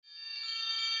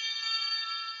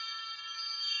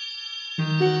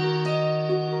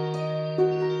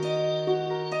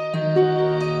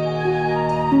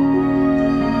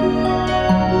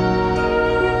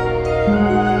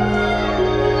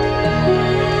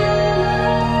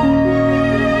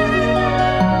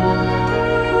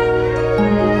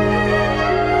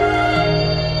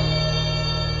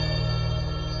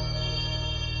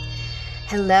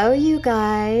Hello, you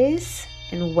guys,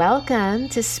 and welcome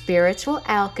to Spiritual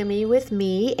Alchemy with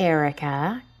me,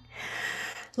 Erica.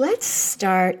 Let's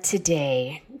start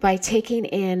today by taking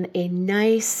in a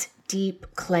nice, deep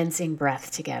cleansing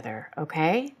breath together,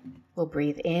 okay? We'll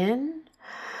breathe in,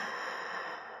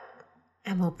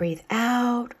 and we'll breathe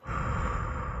out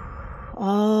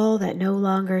all that no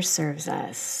longer serves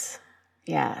us.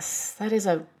 Yes, that is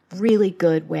a really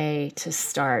good way to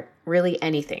start really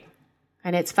anything.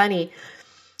 And it's funny,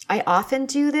 I often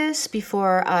do this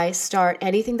before I start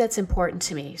anything that's important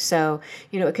to me. So,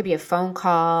 it could be a phone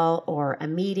call or a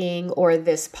meeting or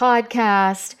this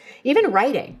podcast, even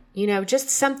writing, just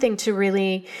something to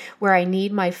really, where I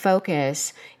need my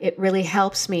focus. It really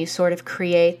helps me sort of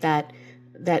create that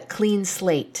clean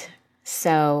slate.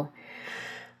 So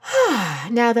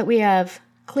now that we have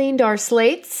cleaned our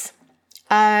slates,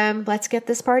 let's get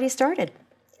this party started.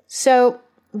 So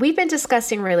we've been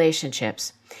discussing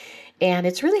relationships. And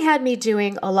it's really had me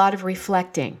doing a lot of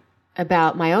reflecting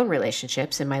about my own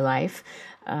relationships in my life,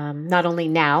 not only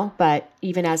now, but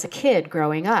even as a kid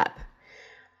growing up.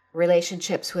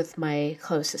 Relationships with my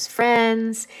closest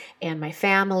friends and my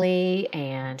family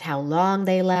and how long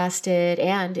they lasted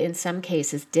and in some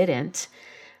cases didn't.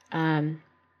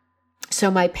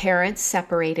 So my parents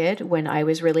separated when I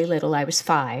was really little. I was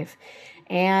 5.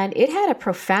 And it had a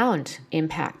profound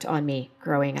impact on me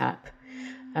growing up.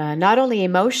 Not only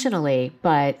emotionally,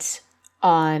 but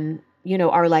on,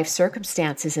 our life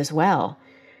circumstances as well.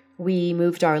 We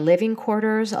moved our living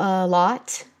quarters a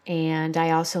lot, and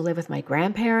I also lived with my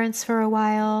grandparents for a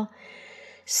while.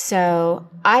 So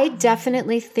I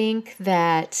definitely think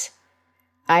that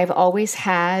I've always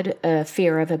had a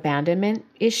fear of abandonment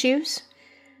issues.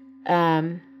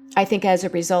 I think as a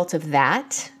result of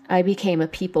that, I became a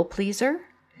people pleaser.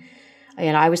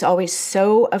 And I was always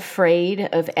so afraid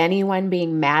of anyone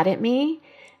being mad at me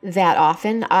that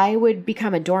often I would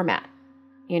become a doormat.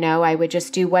 I would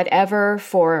just do whatever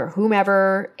for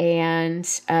whomever. And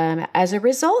as a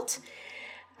result,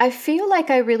 I feel like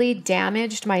I really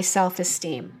damaged my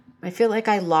self-esteem. I feel like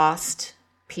I lost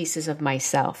pieces of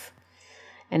myself.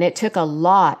 And it took a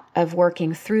lot of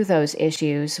working through those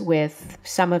issues with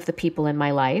some of the people in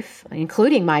my life,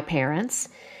 including my parents,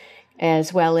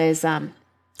 as well as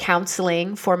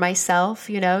counseling for myself,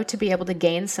 to be able to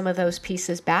gain some of those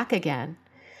pieces back again,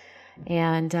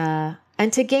 and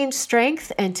to gain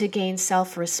strength and to gain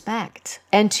self-respect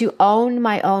and to own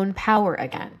my own power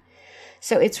again.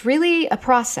 So it's really a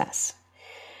process.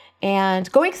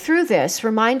 And going through this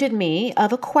reminded me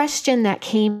of a question that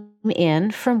came in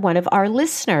from one of our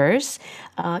listeners,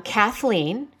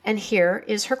 Kathleen, and here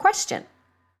is her question.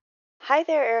 Hi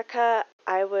there, Erica.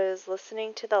 I was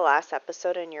listening to the last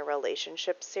episode in your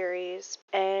relationship series,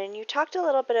 and you talked a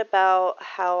little bit about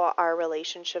how our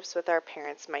relationships with our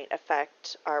parents might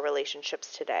affect our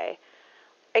relationships today.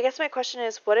 I guess my question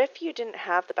is, what if you didn't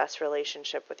have the best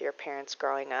relationship with your parents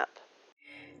growing up?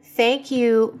 Thank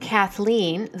you,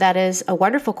 Kathleen. That is a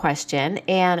wonderful question,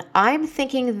 and I'm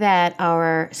thinking that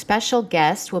our special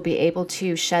guest will be able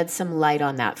to shed some light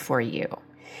on that for you.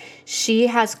 She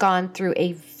has gone through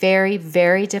a very,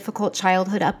 very difficult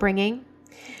childhood upbringing,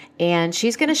 and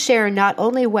she's going to share not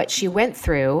only what she went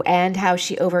through and how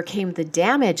she overcame the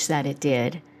damage that it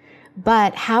did,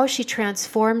 but how she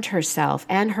transformed herself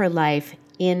and her life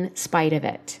in spite of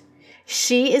it.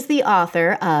 She is the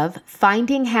author of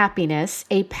Finding Happiness,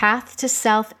 A Path to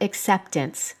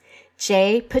Self-Acceptance,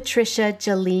 J. Patricia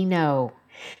Gelino.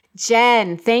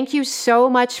 Jen, thank you so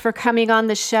much for coming on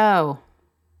the show.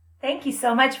 Thank you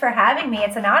so much for having me.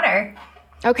 It's an honor.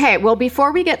 Okay, well,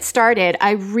 before we get started,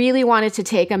 I really wanted to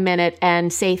take a minute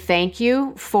and say thank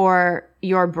you for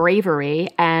your bravery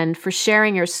and for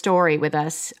sharing your story with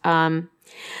us.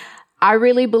 I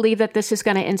really believe that this is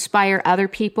going to inspire other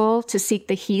people to seek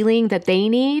the healing that they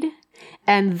need.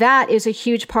 And that is a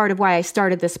huge part of why I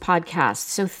started this podcast.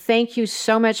 So thank you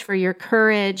so much for your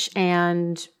courage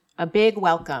and a big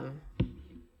welcome.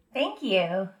 Thank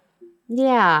you.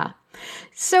 Yeah.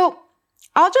 So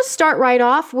I'll just start right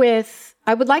off with,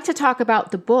 I would like to talk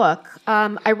about the book.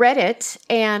 I read it,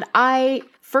 and I,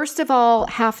 first of all,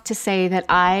 have to say that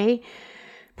I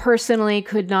personally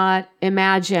could not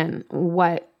imagine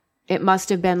what it must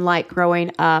have been like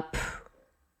growing up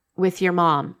with your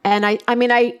mom. And I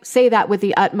mean, I say that with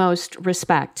the utmost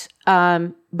respect.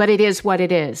 but it is what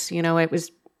it is. It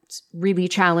was really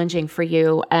challenging for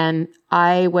you. And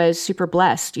I was super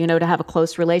blessed, to have a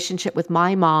close relationship with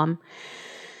my mom.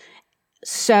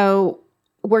 So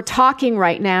we're talking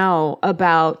right now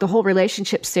about the whole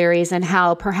relationship series and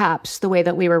how perhaps the way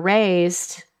that we were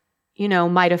raised,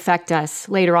 might affect us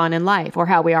later on in life, or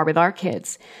how we are with our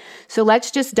kids. So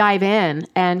let's just dive in.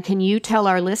 And can you tell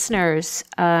our listeners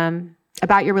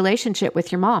about your relationship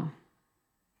with your mom?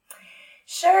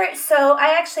 Sure. So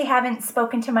I actually haven't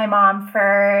spoken to my mom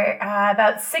for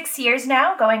about 6 years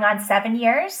now, going on 7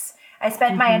 years. I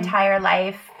spent my entire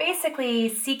life basically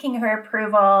seeking her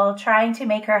approval, trying to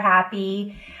make her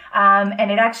happy.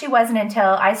 And it actually wasn't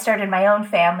until I started my own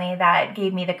family that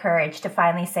gave me the courage to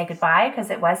finally say goodbye, because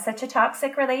it was such a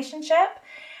toxic relationship.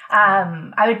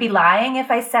 I would be lying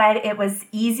if I said it was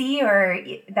easy, or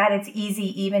that it's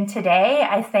easy even today.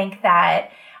 I think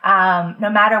that no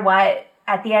matter what,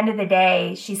 at the end of the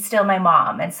day, she's still my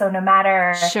mom. And so no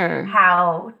matter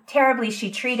how terribly she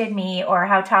treated me or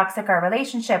how toxic our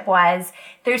relationship was,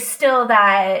 there's still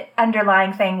that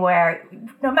underlying thing where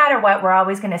no matter what, we're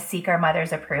always going to seek our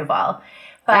mother's approval.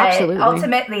 But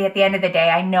ultimately, at the end of the day,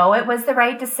 I know it was the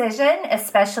right decision,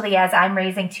 especially as I'm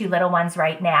raising 2 little ones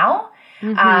right now.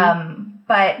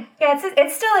 But yeah,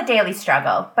 it's still a daily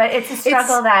struggle, but it's a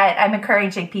struggle that I'm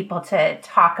encouraging people to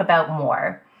talk about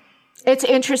more. It's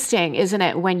interesting, isn't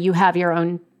it, when you have your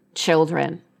own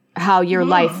children, how your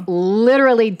life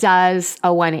literally does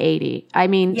a 180. I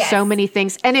mean, so many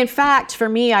things. And in fact, for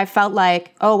me, I felt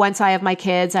like, once I have my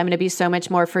kids, I'm going to be so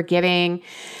much more forgiving.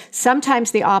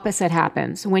 Sometimes the opposite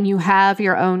happens. When you have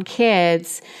your own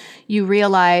kids, you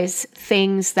realize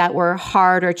things that were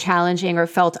hard or challenging or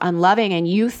felt unloving. And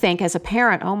you think as a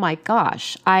parent, oh my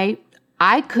gosh,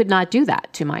 I could not do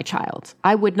that to my child.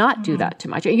 I would not do that to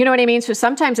my child. You know what I mean? So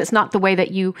sometimes it's not the way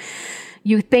that you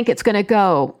think it's going to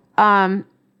go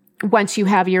once you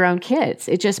have your own kids.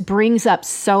 It just brings up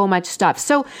so much stuff.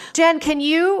 So Jen, can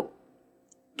you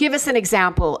give us an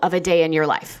example of a day in your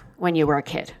life when you were a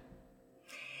kid?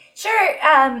 Sure.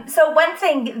 So one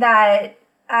thing that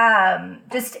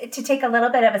just to take a little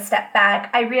bit of a step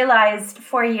back, I realized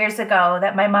 4 years ago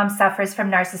that my mom suffers from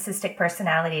narcissistic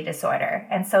personality disorder.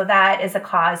 And so that is a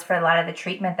cause for a lot of the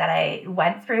treatment that I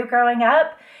went through growing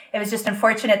up. It was just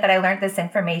unfortunate that I learned this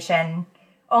information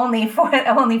only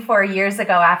 4 years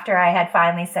ago after I had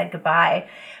finally said goodbye.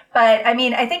 But I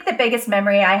mean, I think the biggest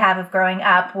memory I have of growing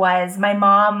up was my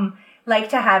mom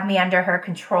liked to have me under her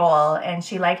control, and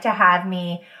she liked to have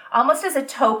me almost as a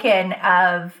token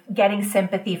of getting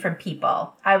sympathy from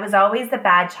people. I was always the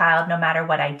bad child no matter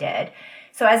what I did.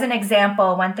 So as an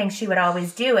example, one thing she would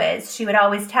always do is she would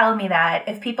always tell me that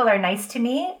if people are nice to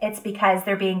me, it's because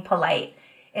they're being polite.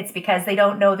 It's because they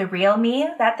don't know the real me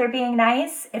that they're being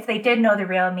nice. If they did know the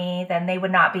real me, then they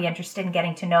would not be interested in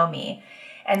getting to know me.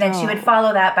 And then she would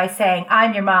follow that by saying,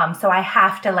 I'm your mom, so I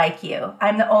have to like you.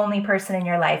 I'm the only person in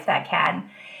your life that can.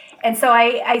 And so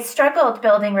I struggled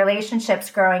building relationships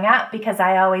growing up because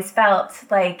I always felt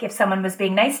like if someone was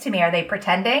being nice to me, are they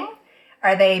pretending?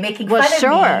 Are they making fun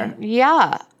of me?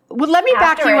 Yeah. Well, let me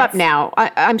back you up now.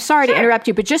 I'm sorry to interrupt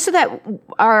you, but just so that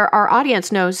our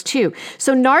audience knows too.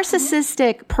 So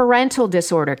narcissistic parental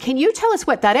disorder, can you tell us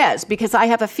what that is? Because I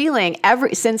have a feeling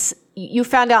since you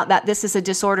found out that this is a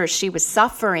disorder she was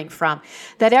suffering from,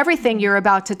 that everything you're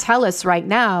about to tell us right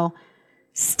now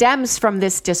stems from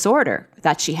this disorder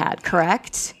that she had,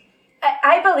 correct?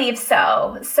 I believe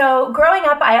so. So growing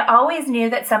up, I always knew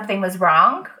that something was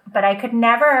wrong, but I could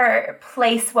never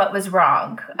place what was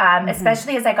wrong,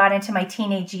 especially as I got into my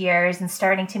teenage years and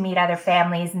starting to meet other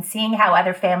families and seeing how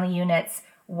other family units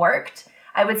worked.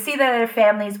 I would see that other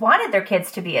families wanted their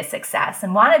kids to be a success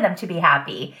and wanted them to be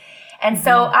happy. And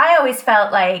so I always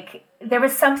felt like there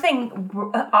was something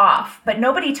off, but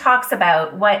nobody talks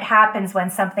about what happens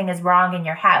when something is wrong in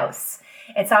your house.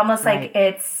 It's almost like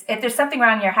if there's something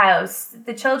wrong in your house,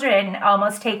 the children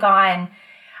almost take on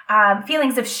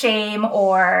feelings of shame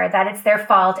or that it's their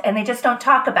fault, and they just don't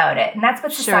talk about it. And that's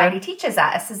what society teaches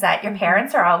us, is that your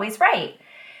parents are always right.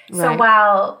 So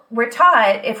while we're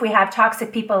taught if we have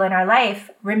toxic people in our life,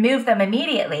 remove them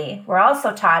immediately, we're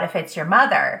also taught if it's your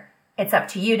mother, it's up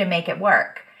to you to make it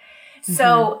work.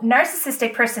 So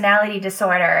narcissistic personality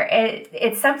disorder,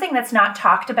 it's something that's not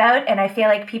talked about. And I feel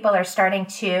like people are starting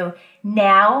to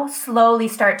now slowly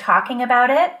start talking about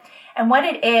it. And what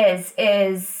it is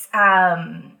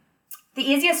the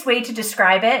easiest way to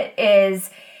describe it is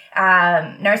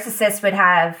narcissists would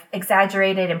have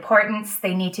exaggerated importance.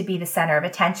 They need to be the center of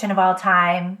attention of all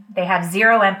time. They have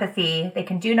zero empathy. They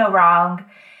can do no wrong.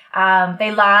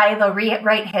 They lie, they'll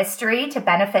rewrite history to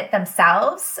benefit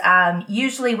themselves,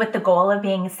 usually with the goal of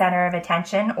being center of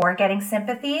attention or getting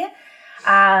sympathy.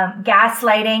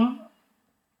 Gaslighting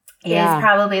is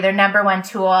probably their number one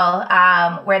tool,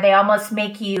 where they almost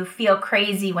make you feel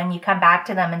crazy when you come back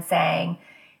to them and saying,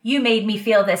 you made me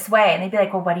feel this way. And they'd be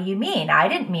like, well, what do you mean? I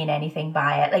didn't mean anything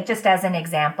by it. Like, just as an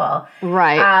example.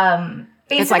 Right.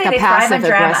 It's like a passive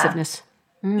aggressiveness.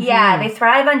 Mm-hmm. Yeah, they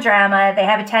thrive on drama. They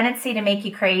have a tendency to make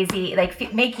you crazy,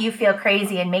 like make you feel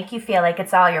crazy and make you feel like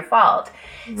it's all your fault.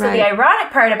 Right. So the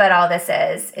ironic part about all this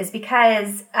is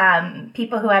because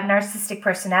people who have narcissistic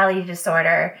personality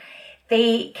disorder,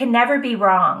 they can never be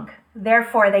wrong.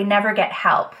 Therefore, they never get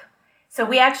help. So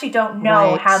we actually don't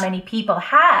know how many people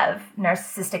have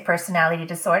narcissistic personality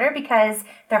disorder because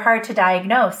they're hard to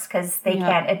diagnose because they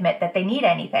can't admit that they need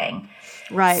anything.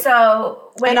 Right.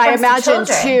 So when and it comes I imagine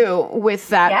to children, too, with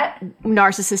that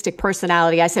narcissistic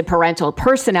personality, I said parental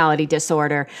personality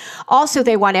disorder. Also,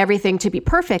 they want everything to be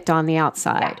perfect on the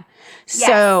outside. Yeah.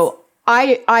 So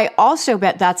I also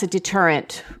bet that's a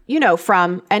deterrent,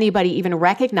 from anybody even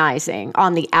recognizing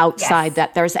on the outside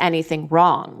that there's anything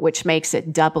wrong, which makes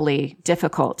it doubly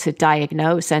difficult to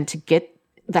diagnose and to get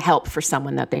the help for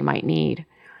someone that they might need.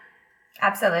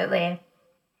 Absolutely.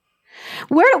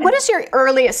 What is your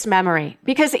earliest memory?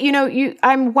 Because,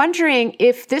 I'm wondering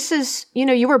if this is,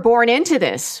 you were born into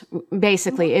this,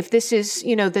 basically, if this is,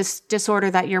 this disorder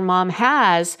that your mom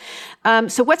has.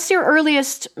 So what's your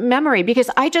earliest memory? Because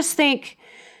I just think,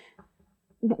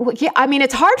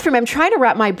 it's hard for me. I'm trying to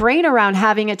wrap my brain around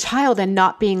having a child and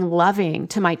not being loving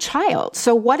to my child.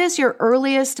 So what is your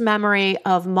earliest memory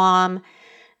of mom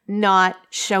not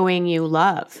showing you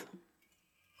love?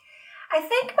 I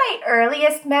think my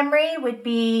earliest memory would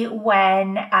be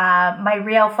when my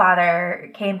real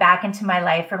father came back into my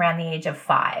life around the age of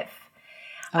 5.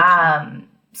 Okay.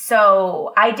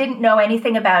 So I didn't know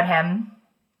anything about him.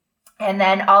 And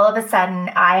then all of a sudden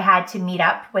I had to meet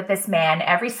up with this man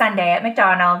every Sunday at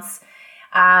McDonald's,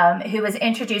 who was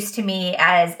introduced to me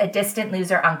as a distant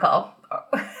loser uncle.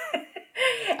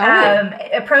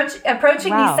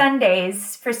 Approaching these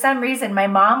Sundays, for some reason, my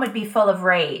mom would be full of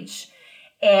rage.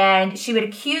 And she would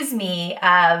accuse me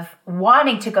of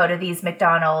wanting to go to these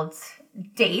McDonald's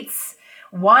dates,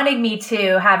 wanting me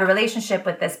to have a relationship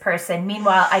with this person.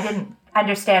 Meanwhile, I didn't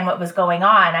understand what was going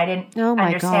on. I didn't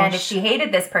understand if she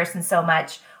hated this person so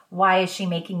much. Why is she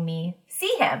making me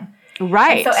see him?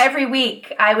 Right. And so every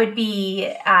week I would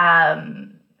be,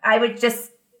 I would take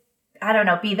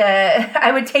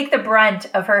the brunt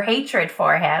of her hatred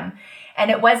for him. And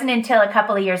it wasn't until a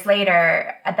couple of years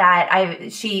later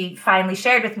that she finally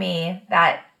shared with me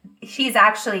that he's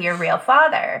actually your real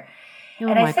father. Oh,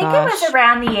 and I think it was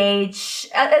around the age,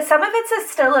 some of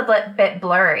it's still a bit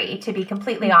blurry, to be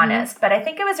completely honest, but I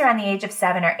think it was around the age of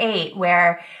 7 or 8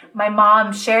 where my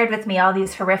mom shared with me all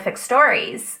these horrific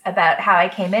stories about how I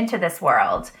came into this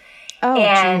world. Oh,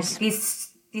 and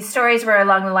these stories were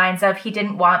along the lines of, he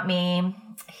didn't want me,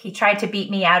 he tried to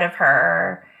beat me out of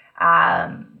her,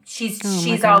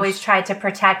 she's always tried to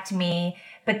protect me,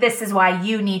 but this is why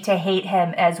you need to hate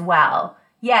him as well.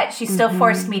 Yet she still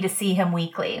forced me to see him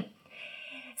weekly.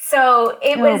 So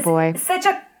it was such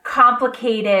a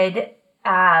complicated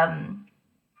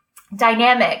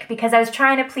dynamic because I was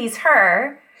trying to please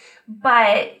her,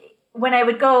 but when I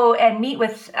would go and meet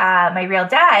with my real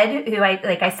dad, who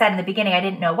like I said in the beginning I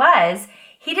didn't know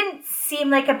he didn't seem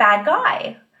like a bad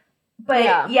guy.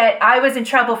 But yet I was in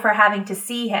trouble for having to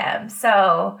see him.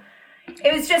 So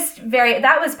it was just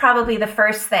that was probably the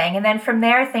first thing. And then from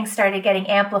there, things started getting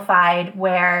amplified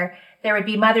where there would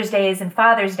be Mother's Days and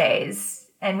Father's Days.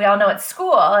 And we all know at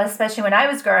school, especially when I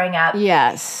was growing up,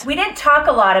 we didn't talk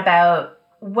a lot about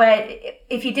what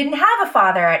if you didn't have a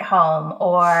father at home,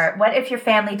 or what if your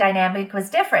family dynamic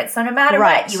was different. So no matter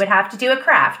what, you would have to do a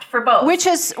craft for both. Which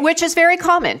is very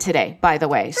common today, by the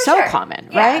way. So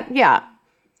common, right? Yeah.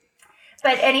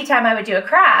 But anytime I would do a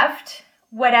craft,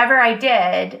 whatever I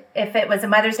did, if it was a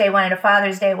Mother's Day one and a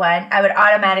Father's Day one, I would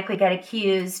automatically get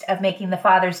accused of making the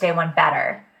Father's Day one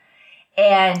better.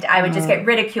 And I would just get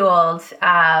ridiculed.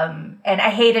 And I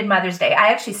hated Mother's Day. I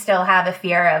actually still have a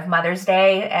fear of Mother's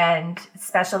Day and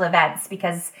special events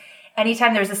because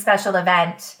anytime there was a special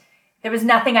event, there was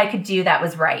nothing I could do that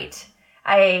was right.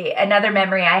 Another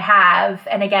memory I have,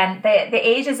 and again, the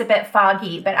age is a bit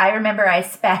foggy, but I remember I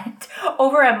spent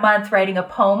over a month writing a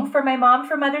poem for my mom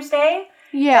for Mother's Day.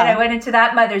 Yeah. And I went into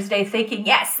that Mother's Day thinking,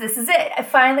 yes, this is it. I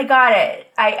finally got it.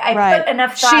 I put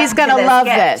enough thought She's going to love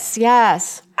this.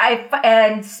 Yes.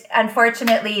 And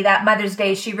unfortunately, that Mother's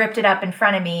Day, she ripped it up in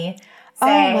front of me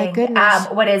saying, oh my goodness.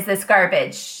 What is this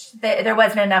garbage? there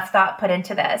wasn't enough thought put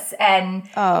into this. And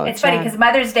it's Jen. funny because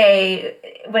Mother's Day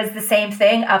was the same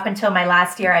thing up until my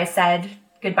last year. I said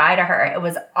goodbye to her. It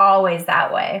was always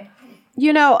that way.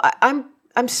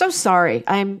 I'm so sorry.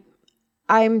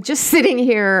 I'm just sitting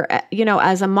here,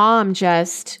 as a mom,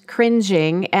 just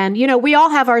cringing. And, we all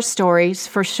have our stories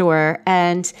for sure.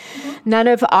 And none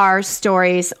of our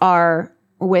stories are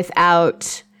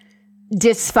without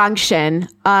dysfunction.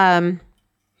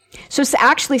 So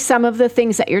actually some of the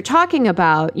things that you're talking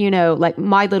about, like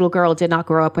my little girl did not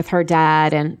grow up with her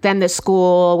dad, and then the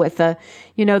school with the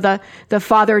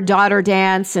father-daughter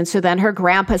dance. And so then her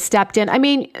grandpa stepped in. I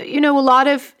mean,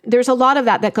 there's a lot of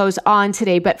that goes on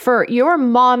today, but for your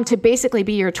mom to basically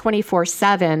be your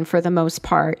 24/7 for the most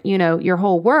part, your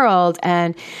whole world.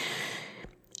 And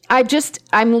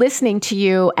I'm listening to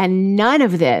you, and none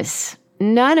of this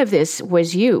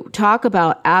was you. Talk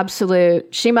about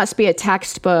absolute, she must be a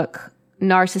textbook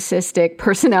narcissistic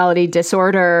personality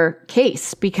disorder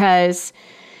case, because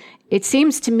it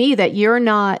seems to me that you're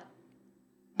not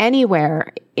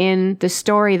anywhere in the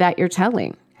story that you're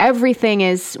telling. Everything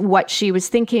is what she was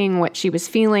thinking, what she was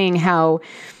feeling, how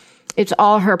it's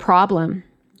all her problem,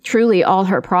 truly all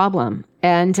her problem.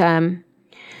 And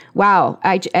wow,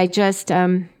 I just,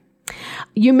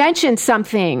 you mentioned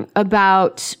something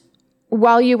about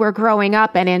while you were growing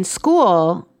up and in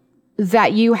school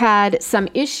that you had some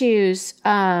issues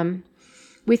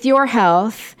with your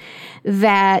health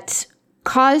that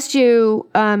caused you,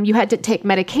 you had to take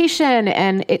medication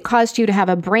and it caused you to have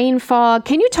a brain fog.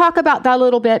 Can you talk about that a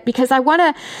little bit? Because I want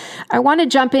to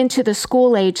jump into the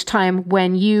school age time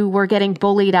when you were getting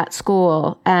bullied at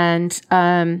school and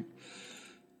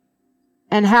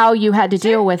how you had to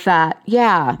deal with that.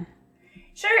 Yeah.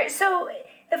 Sure. So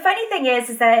the funny thing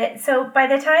is that, so by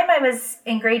the time I was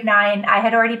in grade 9, I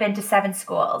had already been to 7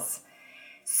 schools.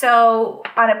 So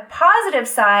on a positive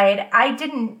side, I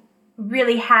didn't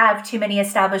really have too many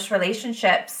established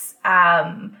relationships.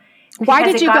 Why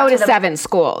did you go to 7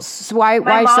 schools? Why so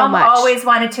much? My mom always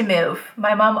wanted to move.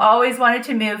 My mom always wanted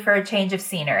to move for a change of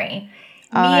scenery.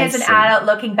 Me as an adult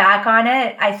looking back on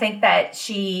it, I think that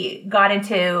she got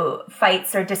into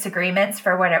fights or disagreements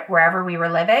for wherever we were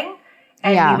living.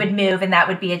 And we would move, and that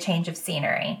would be a change of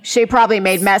scenery. She probably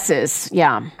made messes.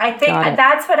 Yeah. I think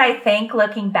that's what I think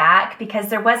looking back, because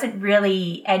there wasn't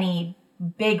really any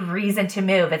big reason to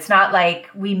move. It's not like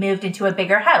we moved into a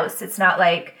bigger house. It's not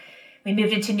like we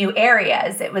moved into new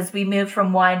areas. It was we moved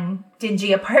from one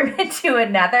dingy apartment to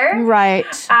another. Right.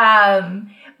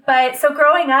 But so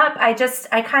growing up,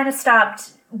 I kind of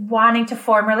stopped wanting to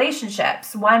form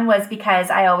relationships. One was because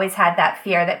I always had that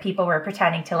fear that people were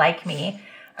pretending to like me.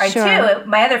 Or two,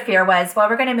 my other fear was, well,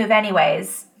 we're going to move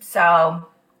anyways. So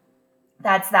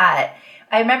that's that.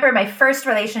 I remember my first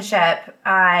relationship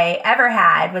I ever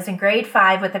had was in grade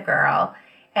 5 with a girl,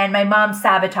 and my mom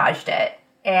sabotaged it.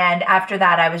 And after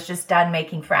that, I was just done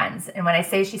making friends. And when I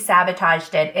say she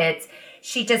sabotaged it,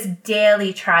 she just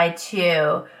daily tried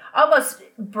to almost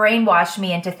brainwash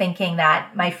me into thinking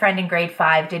that my friend in grade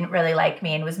 5 didn't really like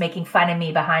me and was making fun of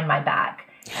me behind my back.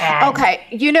 Okay.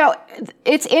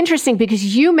 It's interesting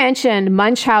because you mentioned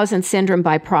Munchausen syndrome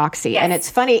by proxy. Yes. And it's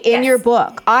funny, in your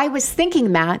book, I was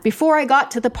thinking that before I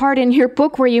got to the part in your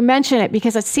book where you mention it,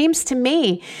 because it seems to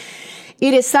me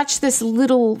it is such this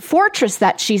little fortress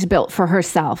that she's built for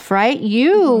herself, right?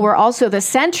 You were also the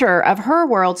center of her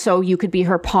world, so you could be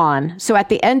her pawn. So at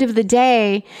the end of the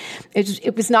day,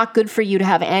 it was not good for you to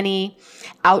have any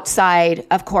outside,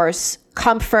 of course,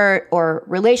 comfort or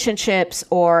relationships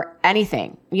or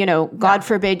anything. God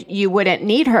forbid you wouldn't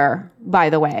need her, by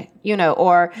the way,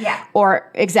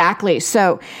 or exactly.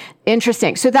 So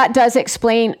interesting. So that does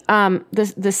explain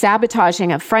the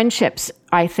sabotaging of friendships,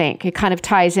 I think. It kind of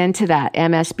ties into that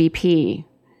MSBP.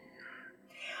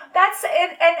 That's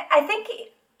it. And I think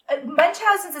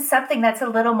Munchausen's is something that's a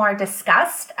little more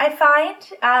discussed, I find.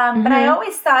 But I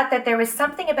always thought that there was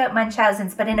something about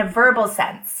Munchausen's, but in a verbal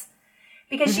sense.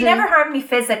 Because she never harmed me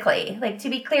physically. Like, to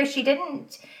be clear, she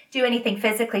didn't do anything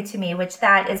physically to me, which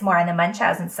that is more on the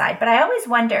Munchausen side. But I always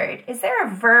wondered, is there a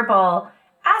verbal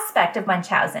aspect of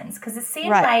Munchausen's? Because it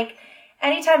seemed like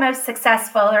anytime I was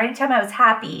successful or anytime I was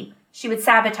happy, she would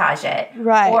sabotage it.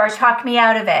 Right. Or talk me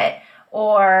out of it.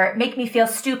 Or make me feel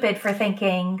stupid for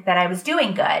thinking that I was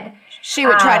doing good. She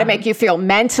would try to make you feel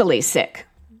mentally sick.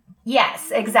 Yes,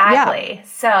 exactly. Yeah.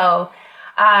 So,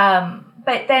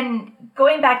 but then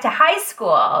going back to high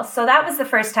school, so that was the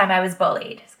first time I was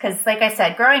bullied. Because like I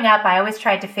said, growing up, I always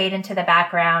tried to fade into the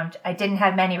background. I didn't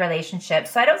have many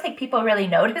relationships. So I don't think people really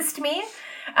noticed me,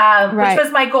 which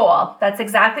was my goal. That's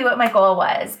exactly what my goal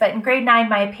was. But in grade 9,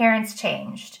 my appearance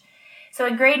changed. So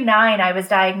in grade 9, I was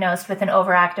diagnosed with an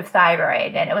overactive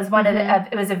thyroid, and it was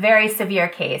it was a very severe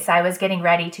case. I was getting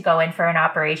ready to go in for an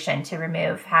operation to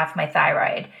remove half my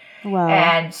thyroid. Wow.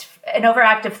 And an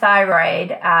overactive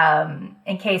thyroid,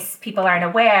 in case people aren't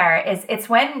aware, it's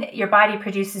when your body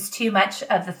produces too much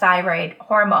of the thyroid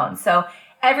hormone. So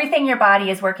everything in your body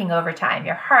is working overtime.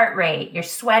 Your heart rate, you're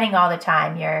sweating all the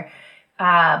time, you're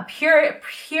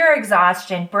pure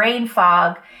exhaustion, brain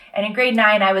fog. And in grade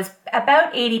 9, I was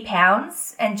about 80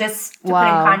 pounds. And just to put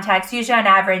in context, usually on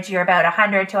average, you're about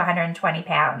 100 to 120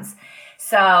 pounds.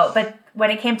 So, but when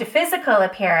it came to physical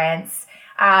appearance,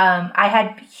 I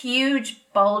had huge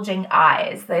bulging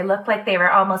eyes. They looked like they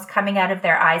were almost coming out of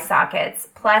their eye sockets.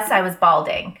 Plus, I was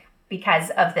balding because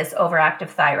of this overactive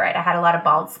thyroid. I had a lot of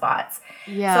bald spots.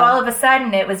 Yeah. So all of a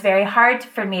sudden, it was very hard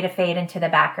for me to fade into the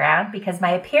background because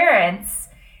my appearance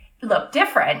looked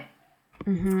different.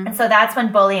 Mm-hmm. And so that's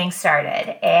when bullying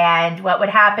started. And what would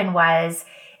happen was,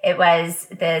 it was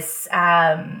this,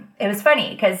 it was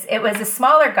funny because it was a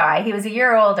smaller guy. He was a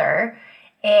year older.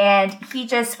 And he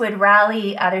just would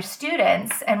rally other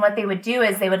students. And what they would do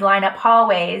is they would line up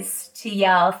hallways to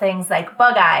yell things like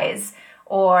bug eyes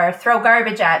or throw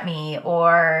garbage at me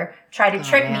or try to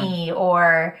trick me,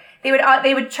 or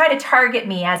they would try to target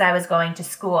me as I was going to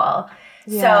school.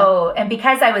 Yeah. So, and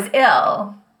because I was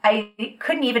ill, I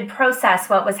couldn't even process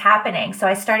what was happening. So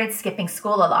I started skipping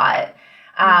school a lot.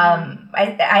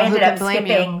 I ended up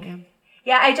skipping.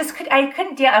 Yeah, I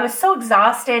couldn't deal. I was so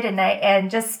exhausted, and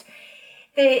just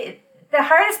the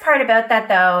hardest part about that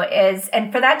though is,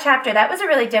 and for that chapter, that was a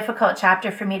really difficult chapter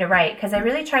for me to write because I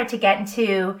really tried to get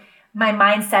into my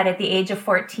mindset at the age of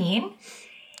 14.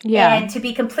 Yeah. And to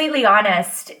be completely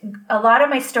honest, a lot of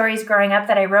my stories growing up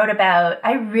that I wrote about,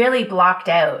 I really blocked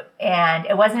out. And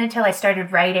it wasn't until I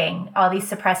started writing, all these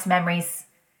suppressed memories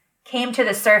came to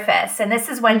the surface. And this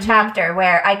is one chapter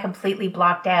where I completely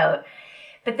blocked out.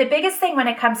 But the biggest thing when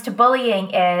it comes to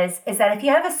bullying is that if you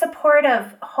have a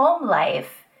supportive home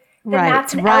life, then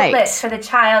that's an outlet for the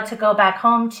child to go back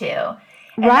home to.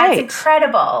 And that's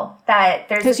incredible that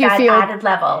there's that added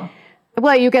level.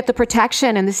 Well, you get the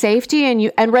protection and the safety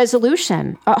and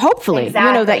resolution. Hopefully,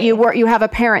 exactly. That you have a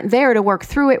parent there to work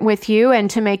through it with you and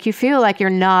to make you feel like you're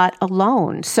not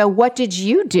alone. So what did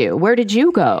you do? Where did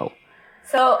you go?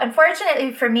 So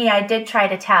unfortunately for me, I did try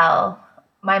to tell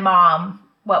my mom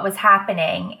what was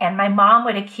happening. And my mom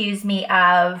would accuse me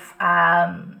of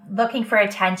looking for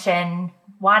attention,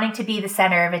 wanting to be the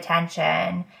center of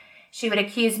attention. She would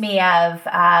accuse me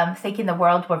of thinking the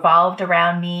world revolved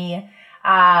around me,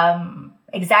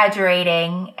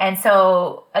 exaggerating. And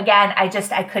so again,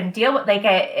 I couldn't deal with,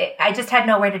 I just had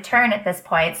nowhere to turn at this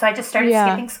point. So I just started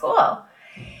skipping school.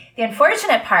 The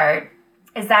unfortunate part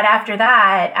is that after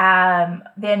that,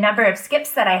 the number of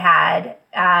skips that I had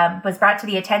was brought to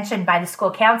the attention by the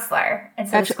school counselor. And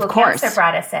so the school counselor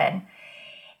brought us in.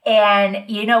 And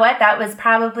you know what? That was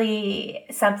probably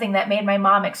something that made my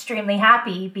mom extremely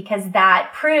happy because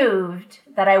that proved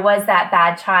that I was that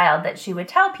bad child that she would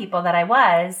tell people that I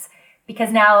was,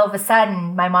 because now all of a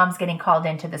sudden my mom's getting called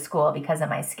into the school because of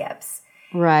my skips.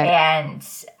 Right. And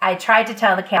I tried to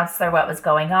tell the counselor what was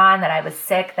going on, that I was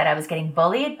sick, that I was getting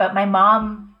bullied. But my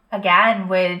mom, again,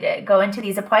 would go into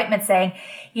these appointments saying,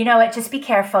 you know what, just be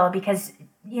careful because,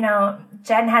 you know,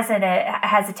 Jen has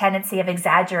a tendency of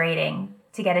exaggerating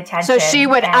to get attention. So she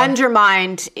would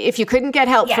undermine, if you couldn't get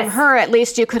help from her, at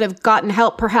least you could have gotten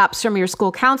help perhaps from your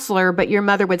school counselor, but your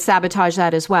mother would sabotage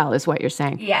that as well, is what you're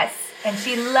saying. Yes. And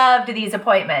she loved these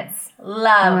appointments.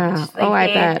 Loved. Wow. I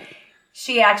bet.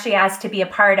 She actually asked to be a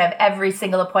part of every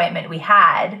single appointment we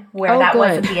had where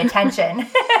wasn't the attention.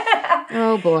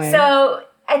 Oh, boy. So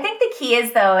I think the key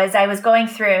is, though, as I was going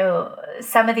through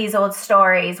some of these old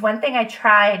stories, one thing I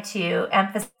tried to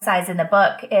emphasize in the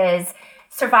book is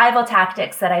survival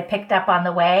tactics that I picked up on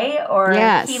the way, or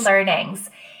key learnings.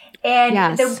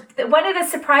 And one of the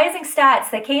surprising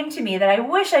stats that came to me that I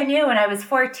wish I knew when I was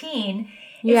 14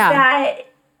 is that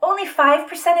only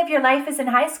 5% of your life is in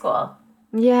high school.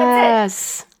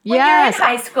 Yes. When you're in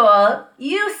high school,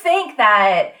 you think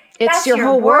that that's your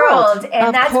whole world,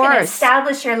 and that's going to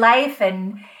establish your life.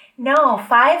 And no,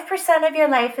 5% of your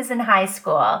life is in high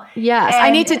school. Yes. And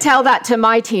I need to tell that to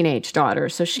my teenage daughter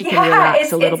so she can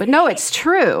relax a little bit. No, it's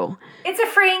true. It's a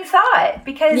freeing thought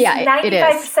because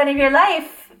 95% of your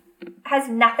life has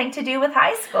nothing to do with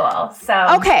high school.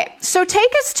 So okay. So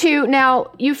take us to, now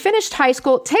you finished high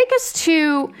school. Take us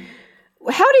to,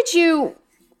 how did you,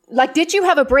 did you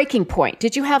have a breaking point?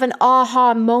 Did you have an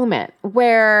aha moment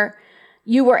where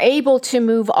you were able to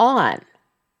move on?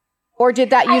 Or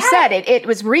did that, it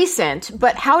was recent,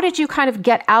 but how did you kind of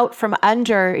get out from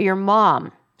under your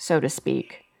mom, so to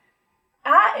speak?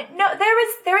 No,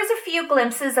 there was a few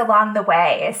glimpses along the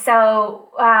way. So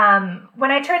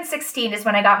when I turned 16 is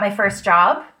when I got my first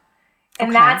job.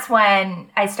 And that's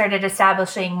when I started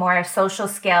establishing more social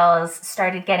skills,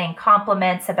 started getting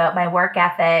compliments about my work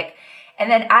ethic.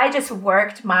 And then I just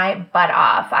worked my butt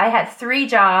off. I had 3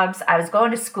 jobs. I was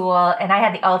going to school, and I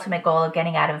had the ultimate goal of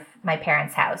getting out of my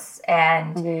parents' house.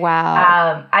 And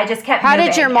wow, I just kept How moving.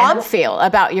 did your mom feel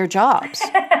about your jobs?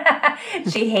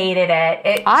 She hated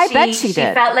it. I bet she did.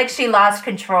 She felt like she lost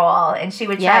control, and she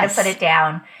would try to put it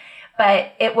down.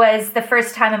 But it was the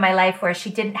first time in my life where she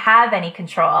didn't have any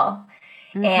control.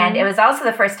 Mm-hmm. And it was also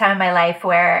the first time in my life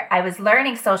where I was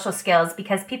learning social skills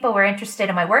because people were interested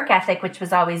in my work ethic, which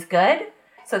was always good.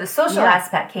 So the social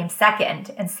aspect came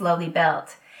second and slowly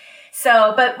built.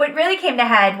 So, but what really came to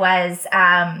head was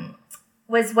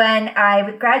when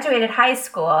I graduated high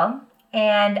school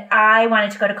and I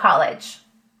wanted to go to college.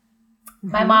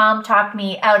 Mm-hmm. My mom talked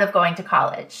me out of going to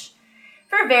college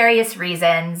for various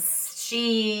reasons.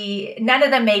 None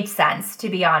of them made sense, to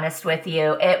be honest with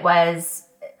you.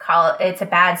 It's a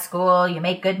bad school. You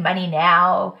make good money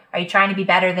now. Are you trying to be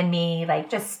better than me? Like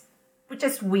just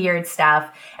weird stuff.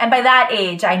 And by that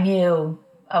age, I knew,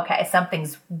 okay,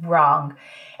 something's wrong.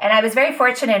 And I was very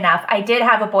fortunate enough. I did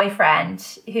have a boyfriend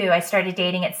who I started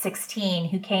dating at 16,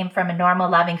 who came from a normal,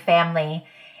 loving family.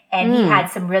 And he had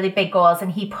some really big goals,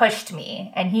 and he pushed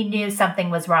me. And he knew something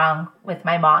was wrong with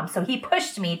my mom. So he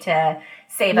pushed me to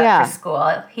save up for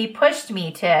school. He pushed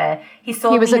me he sold me his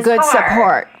car. He was a good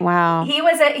support. Wow. He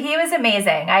was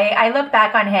amazing. I look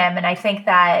back on him and I think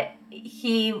that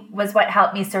he was what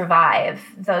helped me survive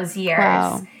those years.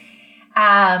 Wow.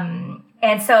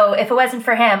 And so if it wasn't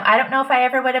for him, I don't know if I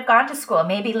ever would have gone to school,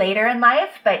 maybe later in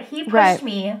life, but he pushed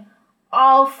me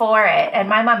all for it. And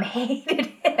my mom hated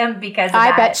him because of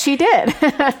that. I bet she did.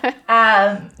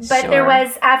 But there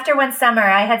was, after one summer,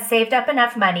 I had saved up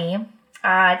enough money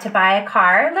to buy a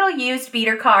car, a little used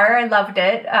beater car. I loved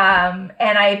it. And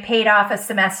I paid off a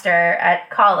semester at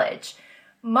college.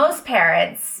 Most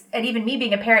parents, and even me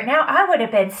being a parent now, I would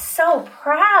have been so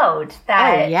proud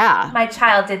that my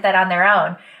child did that on their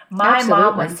own. My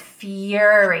mom was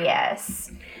furious.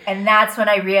 And that's when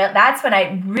I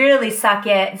really sunk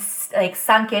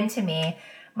into me.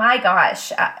 My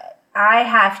gosh, I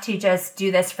have to just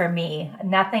do this for me.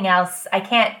 Nothing else. I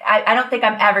don't think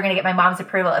I'm ever going to get my mom's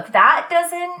approval. If that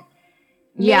doesn't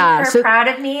make her proud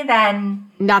of me,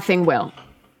 then nothing will.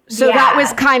 So that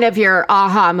was kind of your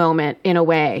aha moment in a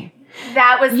way.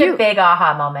 That was the big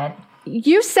aha moment.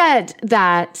 You said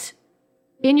that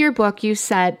in your book, you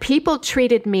said people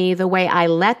treated me the way I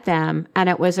let them, and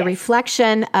it was a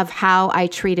reflection of how I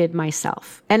treated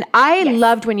myself. And I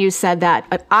loved when you said that.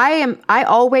 But I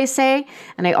always say,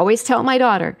 and I always tell my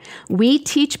daughter, we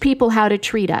teach people how to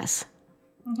treat us.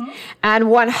 Mm-hmm. And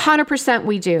 100%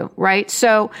 we do, right?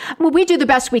 So we do the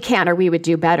best we can, or we would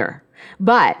do better.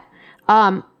 But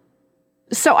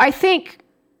so I think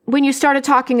when you started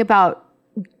talking about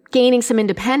gaining some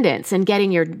independence and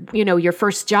getting your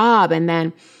first job and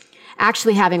then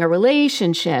actually having a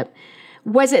relationship,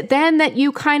 was it then that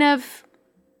you kind of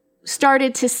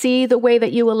started to see the way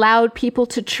that you allowed people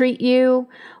to treat you?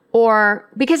 Or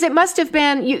because it must have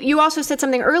been, you also said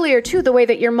something earlier too, the way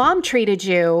that your mom treated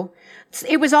you,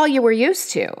 it was all you were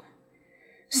used to.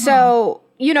 Mm-hmm. So,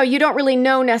 you don't really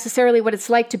know necessarily what it's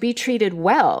like to be treated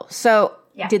well. So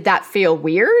did that feel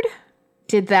weird?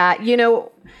 Did that, It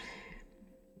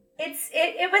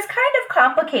was kind of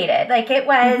complicated. Like it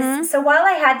was, so while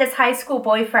I had this high school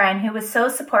boyfriend who was so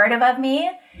supportive of me,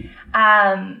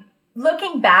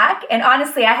 looking back, and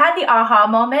honestly, I had the aha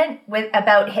moment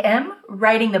about him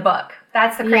writing the book.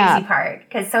 That's the crazy part.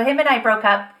 So him and I broke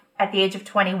up at the age of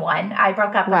 21. I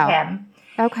broke up with him.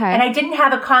 Okay. And I didn't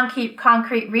have a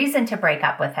concrete reason to break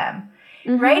up with him.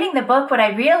 Mm-hmm. Writing the book, what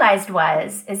I realized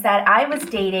is that I was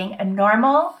dating a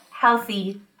normal,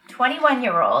 healthy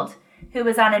 21-year-old who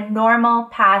was on a normal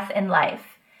path in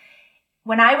life.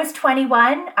 When I was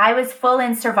 21, I was full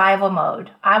in survival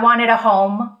mode. I wanted a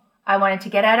home. I wanted to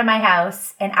get out of my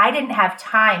house, and I didn't have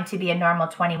time to be a normal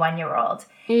 21-year-old.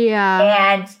 Yeah.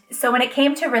 And so when it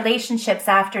came to relationships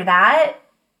after that,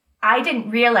 I didn't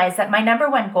realize that my number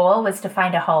one goal was to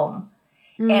find a home.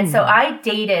 And so I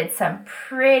dated some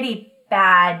pretty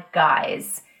bad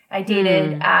guys. I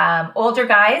dated older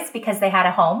guys because they had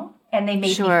a home and they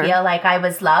made me feel like I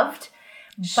was loved,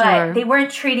 but they weren't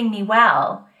treating me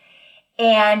well.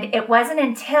 And it wasn't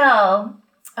until,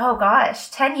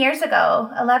 10 years ago,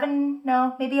 11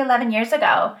 years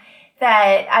ago,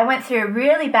 that I went through a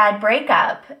really bad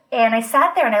breakup. And I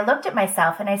sat there and I looked at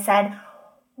myself and I said,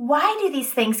 why do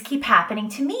these things keep happening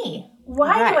to me?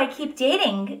 why do I keep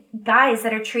dating guys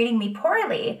that are treating me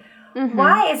poorly?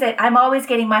 Why is it I'm always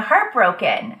getting my heart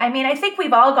broken? I mean, I think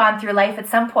we've all gone through life at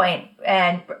some point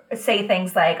and say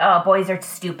things like, oh, boys are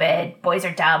stupid, boys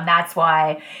are dumb, that's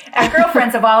why. Our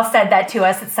girlfriends have all said that to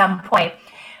us at some point.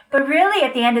 But really,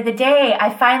 at the end of the day, I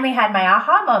finally had my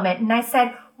aha moment, and I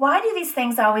said, why do these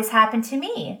things always happen to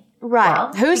me? Right.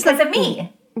 Well, because of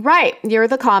me. Right. You're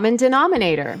the common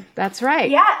denominator. That's right.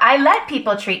 Yeah, I let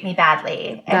people treat me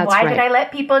badly. And why did I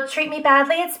let people treat me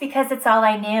badly? It's because it's all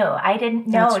I knew. I didn't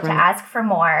know to ask for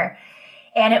more.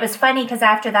 And it was funny because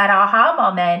after that aha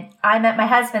moment, I met my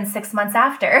husband 6 months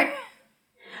after.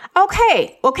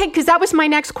 Okay, because that was my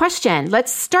next question.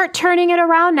 Let's start turning it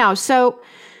around now. So,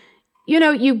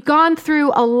 you've gone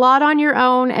through a lot on your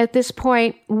own at this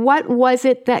point. What was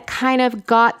it that kind of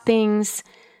got things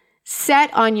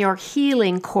set on your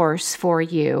healing course for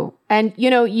you? And,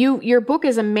 your book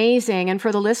is amazing. And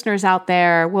for the listeners out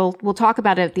there, we'll talk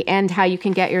about it at the end, how you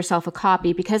can get yourself a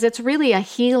copy, because it's really a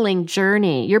healing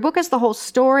journey. Your book is the whole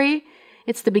story.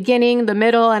 It's the beginning, the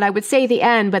middle, and I would say the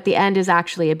end, but the end is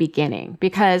actually a beginning,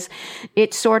 because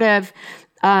it's sort of,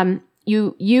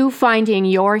 you finding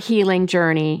your healing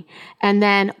journey, and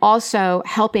then also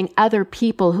helping other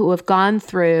people who have gone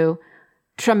through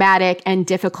traumatic and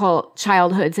difficult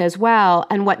childhoods as well,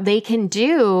 and what they can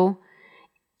do,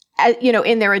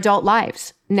 in their adult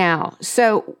lives now.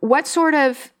 So what sort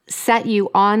of set you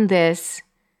on this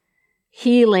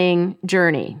healing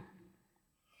journey?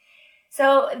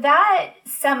 So that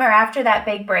summer after that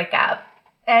big breakup,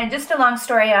 and just a long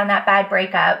story on that bad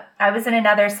breakup, I was in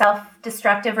another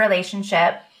self-destructive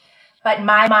relationship. But in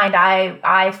my mind,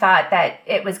 I thought that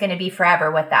it was going to be forever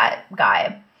with that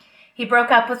guy. He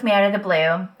broke up with me out of the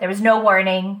blue. There was no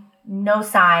warning, no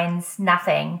signs,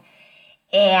 nothing.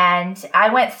 And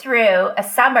I went through a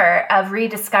summer of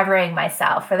rediscovering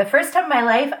myself. For the first time in my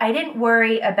life, I didn't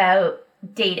worry about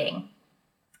dating.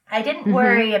 I didn't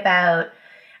worry about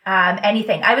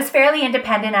anything. I was fairly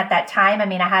independent at that time. I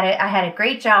mean, I had a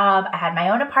great job. I had my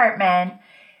own apartment.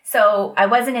 So I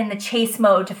wasn't in the chase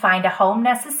mode to find a home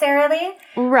necessarily.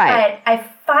 Right. But I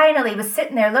finally was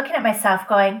sitting there looking at myself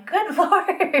going, good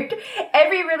Lord,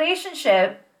 every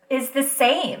relationship is the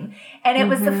same. And it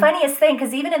was the funniest thing,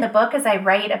 because even in the book, as I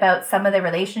write about some of the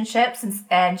relationships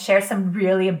and share some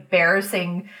really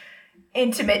embarrassing,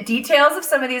 intimate details of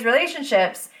some of these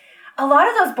relationships, a lot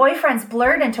of those boyfriends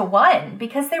blurred into one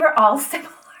because they were all similar.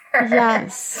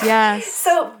 Yes.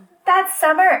 So that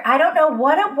summer, I don't know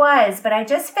what it was, but I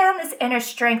just found this inner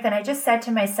strength, and I just said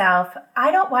to myself,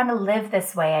 I don't want to live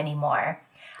this way anymore.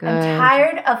 Good. I'm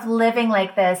tired of living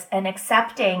like this and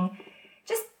accepting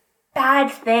just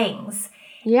bad things.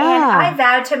 Yeah. And I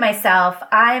vowed to myself,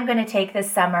 I am going to take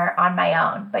this summer on my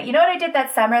own. But you know what I did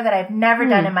that summer that I've never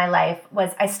done in my life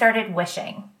was I started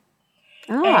wishing.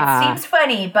 And it seems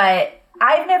funny, but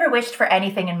I've never wished for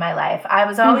anything in my life. I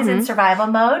was always in survival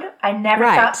mode. I never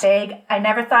thought big. I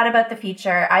never thought about the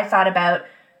future. I thought about,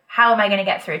 how am I going to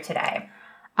get through today?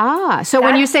 So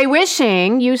when you say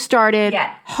wishing, you started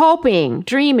hoping,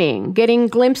 dreaming, getting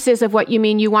glimpses of what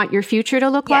you want your future to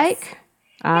look like?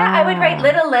 Yeah, I would write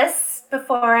little lists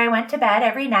before I went to bed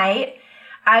every night.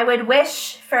 I would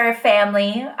wish for a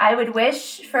family. I would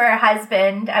wish for a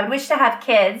husband. I would wish to have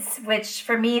kids, which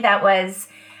for me, that was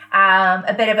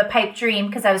a bit of a pipe dream,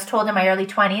 because I was told in my early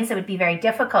 20s it would be very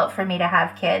difficult for me to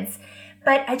have kids.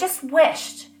 But I just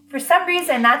wished. For some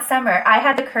reason that summer, I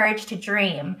had the courage to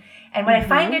dream. And what I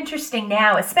find interesting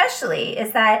now, especially,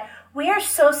 is that we are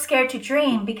so scared to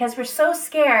dream because we're so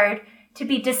scared to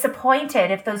be disappointed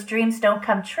if those dreams don't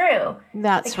come true.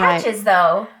 That's right. The catch is,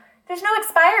 though, there's no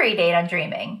expiry date on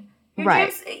dreaming. Your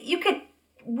dreams, you could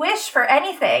wish for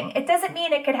anything. It doesn't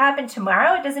mean it could happen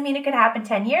tomorrow. It doesn't mean it could happen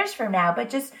 10 years from now, but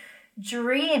just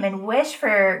dream and wish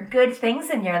for good things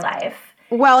in your life.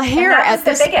 Well, here at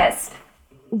the biggest.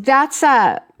 That's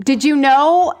did you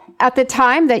know at the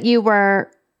time that you were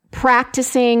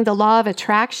practicing the law of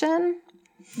attraction?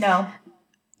 No.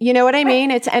 You know what I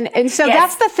mean? It's and so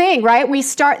that's the thing, right?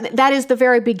 That is the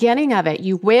very beginning of it.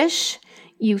 You wish,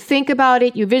 you think about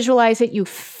it, you visualize it, you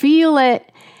feel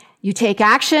it, you take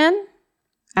action,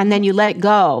 and then you let it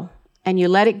go. And you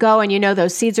let it go, and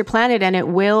those seeds are planted, and it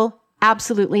will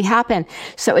absolutely happen.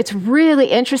 So it's really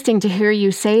interesting to hear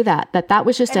you say that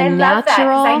was just a natural. I love that,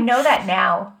 because I know that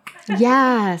now.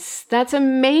 Yes, that's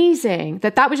amazing.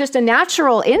 That was just a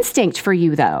natural instinct for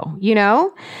you, though,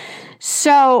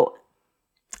 So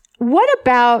what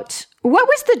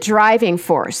was the driving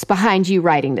force behind you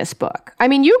writing this book? I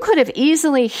mean, you could have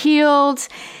easily healed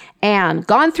and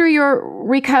gone through your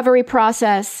recovery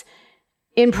process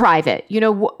in private? You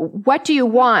know, what do you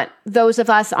want those of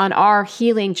us on our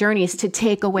healing journeys to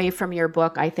take away from your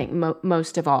book, I think,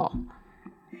 most of all?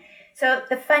 So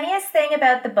the funniest thing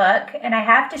about the book, and I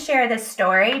have to share this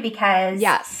story because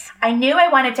yes, I knew I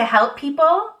wanted to help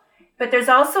people, but there's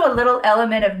also a little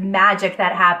element of magic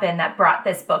that happened that brought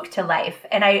this book to life.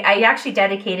 And I actually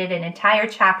dedicated an entire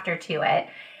chapter to it,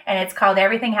 and it's called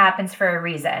Everything Happens for a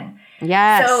Reason.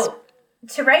 Yes. So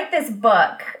to write this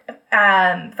book,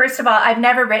 first of all, I've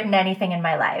never written anything in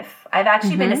my life. I've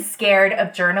actually been scared of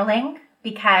journaling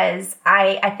because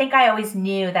I think I always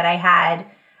knew that I had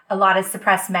a lot of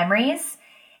suppressed memories,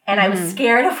 and I was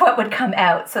scared of what would come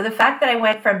out. So the fact that I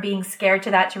went from being scared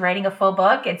to that to writing a full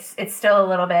book, it's still a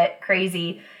little bit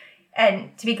crazy.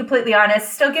 And to be completely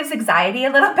honest, still gives anxiety a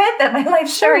little bit that my life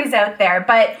story's out there.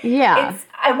 But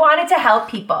I wanted to help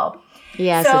people.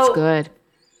 Yes, so it's good.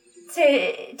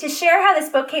 To share how this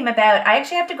book came about, I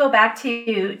actually have to go back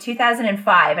to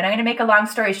 2005, and I'm going to make a long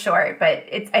story short, but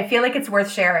I feel like it's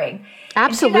worth sharing.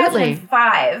 Absolutely. In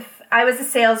 2005, I was a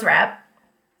sales rep.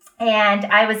 And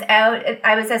I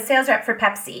was a sales rep for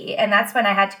Pepsi. And that's when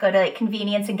I had to go to like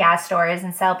convenience and gas stores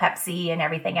and sell Pepsi and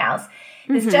everything else.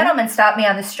 This gentleman stopped me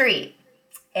on the street,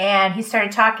 and he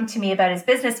started talking to me about his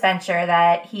business venture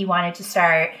that he wanted to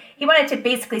start. He wanted to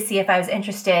basically see if I was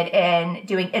interested in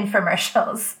doing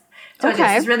infomercials. So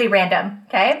this is really random.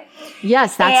 Okay.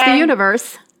 Yes, that's the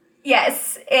universe.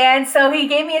 Yes. And so he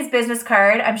gave me his business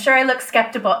card. I'm sure I looked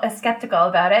skeptical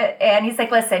about it. And he's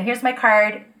like, listen, here's my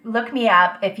card. Look me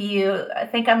up. If you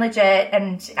think I'm legit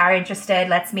and are interested,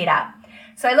 let's meet up.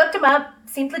 So I looked him up,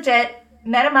 seemed legit,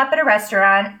 met him up at a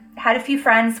restaurant, had a few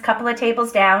friends, couple of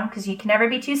tables down, because you can never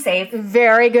be too safe.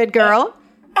 Very good girl.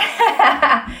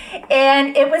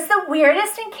 And it was the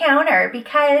weirdest encounter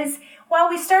because while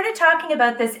we started talking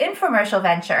about this infomercial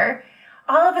venture,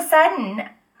 all of a sudden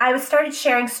I started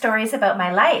sharing stories about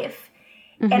my life.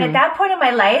 And at that point in my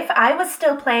life, I was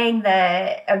still playing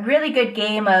a really good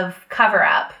game of cover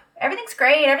up. Everything's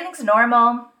great. Everything's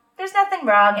normal. There's nothing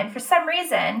wrong. And for some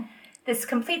reason, this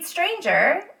complete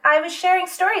stranger, I was sharing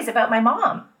stories about my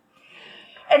mom.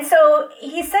 And so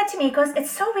he said to me, he goes,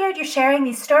 it's so weird you're sharing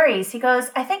these stories. He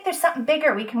goes, I think there's something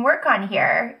bigger we can work on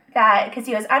here. Because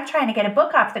he goes, I'm trying to get a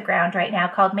book off the ground right now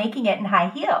called Making It in High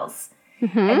Heels.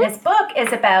 And this book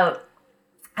is about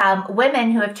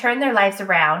women who have turned their lives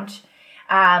around,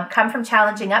 come from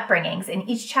challenging upbringings, and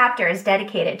each chapter is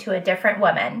dedicated to a different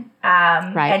woman.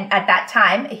 And at that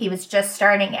time, he was just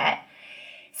starting it.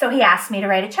 So he asked me to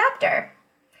write a chapter.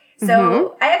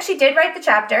 So I actually did write the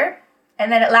chapter,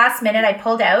 and then at last minute, I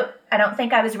pulled out. I don't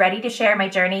think I was ready to share my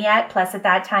journey yet. Plus, at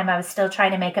that time, I was still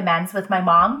trying to make amends with my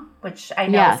mom, which I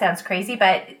know sounds crazy,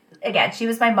 but again, she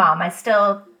was my mom. I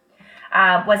still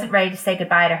wasn't ready to say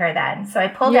goodbye to her then. So I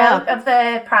pulled out of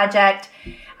the project,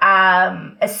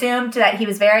 assumed that he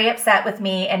was very upset with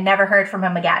me, and never heard from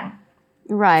him again.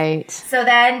 Right. So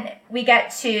then we get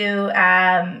to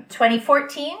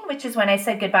 2014, which is when I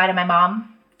said goodbye to my mom.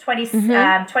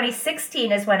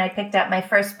 2016 is when I picked up my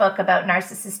first book about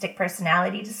narcissistic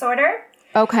personality disorder.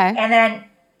 Okay. And then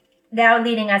now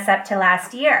leading us up to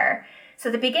last year. So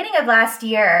the beginning of last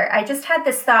year, I just had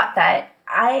this thought that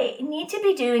I need to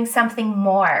be doing something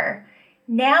more.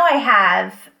 Now I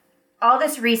have all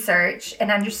this research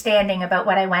and understanding about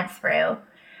what I went through.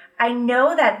 I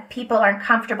know that people aren't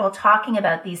comfortable talking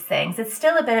about these things. It's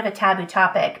still a bit of a taboo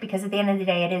topic because at the end of the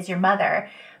day, it is your mother.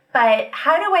 But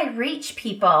how do I reach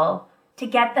people to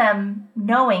get them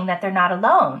knowing that they're not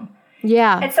alone?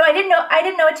 Yeah. And so I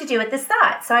didn't know what to do with this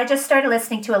thought. So I just started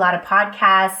listening to a lot of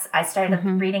podcasts. I started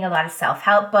reading a lot of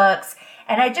self-help books,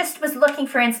 and I just was looking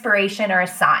for inspiration or a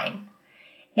sign.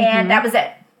 And that was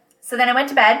it. So then I went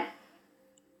to bed.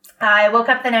 I woke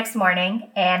up the next morning,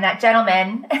 and that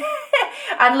gentleman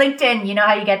on LinkedIn, you know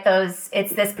how you get those,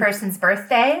 it's this person's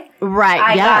birthday? Right,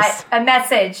 I got a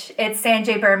message, it's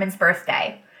Sanjay Berman's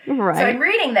birthday. Right. So I'm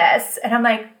reading this, and I'm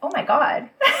like, oh my God,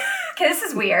 this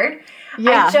is weird.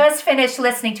 Yeah. I just finished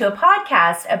listening to a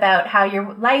podcast about how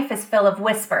your life is full of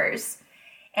whispers.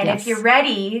 And if you're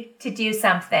ready to do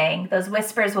something, those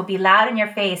whispers will be loud in your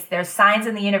face. There's signs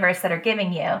in the universe that are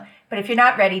giving you. But if you're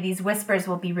not ready, these whispers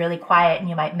will be really quiet and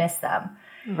you might miss them.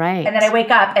 Right. And then I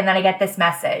wake up and then I get this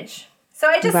message. So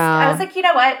I was like, you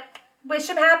know what? Wish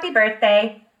him happy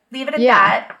birthday. Leave it at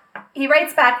that. He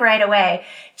writes back right away.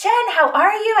 Jen, how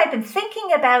are you? I've been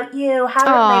thinking about you.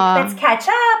 Let's catch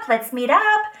up. Let's meet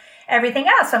up. Everything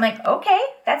else. So I'm like, okay,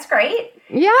 that's great.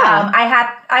 Yeah.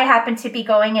 I happen to be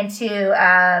going into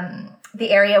the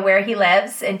area where he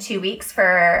lives in 2 weeks for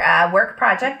a work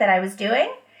project that I was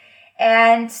doing.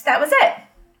 And that was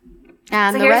it.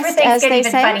 And so the here's rest, where as things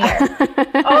they get even say.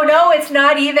 funnier. Oh, no, it's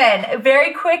not even.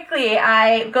 Very quickly,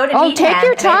 I go to meet him. Oh, take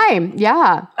your time.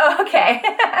 Yeah. Okay.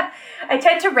 I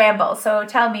tend to ramble, so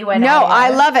tell me when. No, I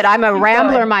love it. I'm a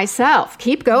rambler going. myself.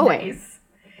 Keep going. Nice.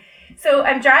 So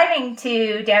I'm driving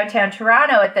to downtown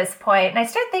Toronto at this point, and I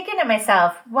start thinking to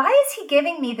myself, why is he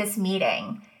giving me this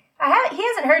meeting? He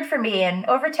hasn't heard from me in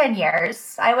over 10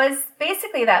 years. I was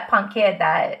basically that punk kid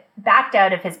that backed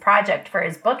out of his project for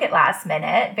his book at last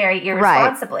minute, very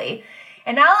irresponsibly. Right.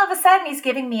 And now all of a sudden he's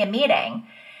giving me a meeting.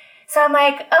 So I'm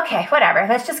like, okay, whatever.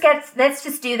 Let's just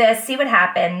do this, see what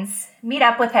happens, meet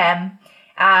up with him.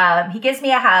 He gives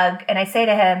me a hug, and I say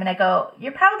to him, and I go,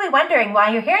 you're probably wondering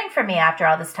why you're hearing from me after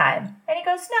all this time. And he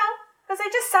goes, no, because I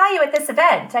just saw you at this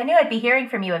event. I knew I'd be hearing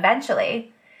from you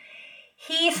eventually.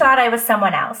 He thought I was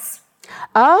someone else.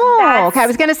 Oh, okay. I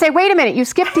was going to say, wait a minute, you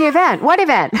skipped the event. What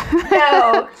event?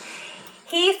 No,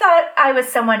 he thought I was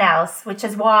someone else, which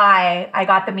is why I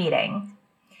got the meeting.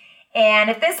 And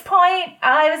at this point,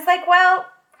 I was like, well,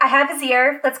 I have his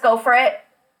ear. Let's go for it.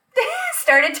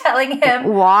 Started telling him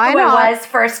why who not? it was,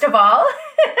 first of all.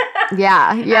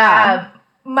 Yeah.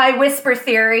 My whisper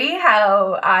theory,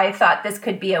 how I thought this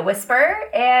could be a whisper.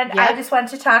 And I just wanted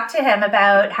to talk to him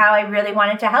about how I really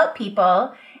wanted to help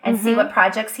people and see what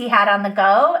projects he had on the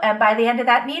go. And by the end of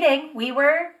that meeting, we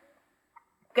were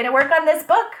going to work on this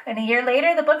book. And a year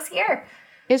later, the book's here.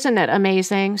 Isn't it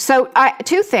amazing? So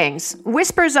two things.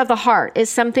 Whispers of the Heart is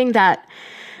something that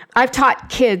I've taught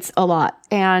kids a lot,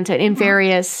 and in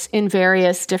various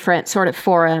different sort of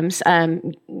forums,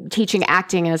 teaching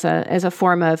acting as a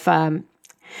form of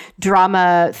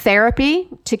drama therapy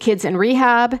to kids in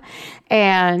rehab,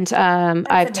 and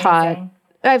I've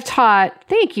taught,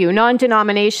 thank you,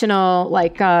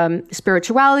 non-denominational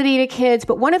spirituality to kids.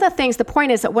 But the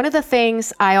point is that one of the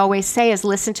things I always say is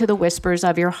listen to the whispers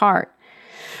of your heart.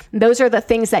 Those are the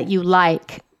things that you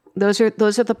like. Those are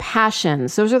the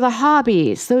passions. Those are the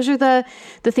hobbies. Those are the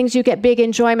things you get big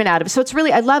enjoyment out of. So it's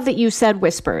really, I love that you said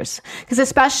whispers, because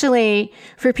especially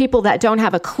for people that don't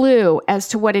have a clue as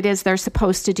to what it is they're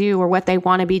supposed to do or what they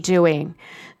want to be doing,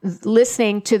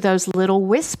 listening to those little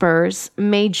whispers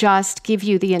may just give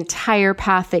you the entire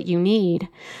path that you need.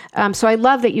 So I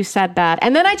love that you said that.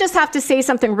 And then I just have to say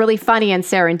something really funny and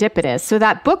serendipitous. So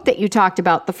that book that you talked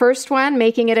about, the first one,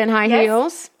 Making It in High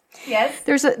Heels. Yes.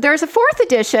 There's a fourth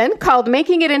edition called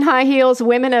Making It in High Heels,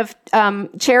 Women of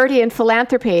Charity and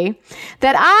Philanthropy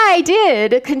that I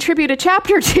did contribute a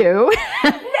chapter to.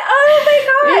 Oh my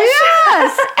gosh.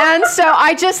 Yes. And so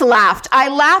I just laughed. I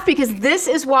laughed because this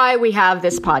is why we have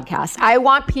this podcast. I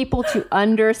want people to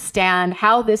understand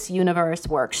how this universe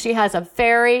works. She has a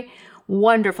very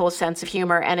wonderful sense of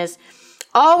humor and is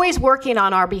always working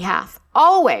on our behalf.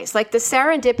 Always. Like the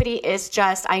serendipity is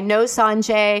just, I know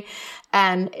Sanjay,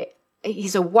 and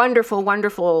he's a wonderful,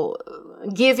 wonderful,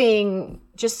 giving,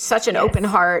 just such an open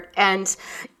heart. And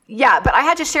yeah, but I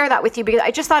had to share that with you because I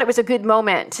just thought it was a good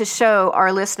moment to show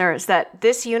our listeners that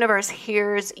this universe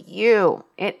hears you.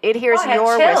 It hears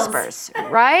your whispers,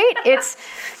 right? It's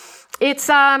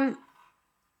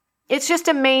just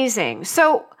amazing.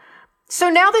 So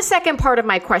now the second part of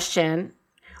my question,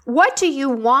 what do you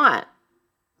want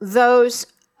those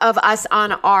of us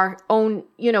on our own,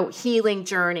 healing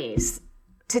journeys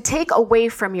to take away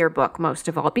from your book most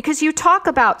of all? Because you talk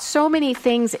about so many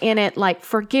things in it, like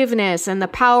forgiveness and the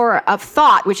power of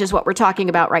thought, which is what we're talking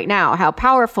about right now, how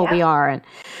powerful we are, and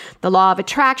the law of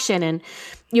attraction. And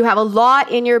you have a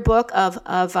lot in your book of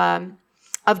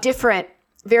different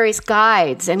various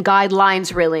guides and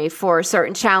guidelines really for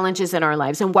certain challenges in our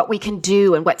lives and what we can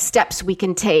do and what steps we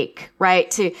can take,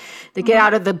 right? To get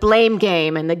out of the blame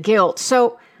game and the guilt.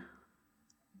 So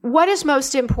what is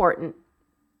most important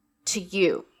to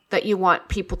you that you want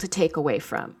people to take away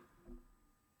from?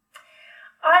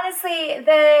 Honestly,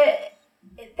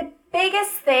 the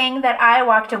biggest thing that I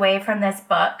walked away from this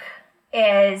book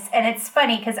is, and it's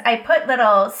funny because I put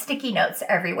little sticky notes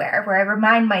everywhere where I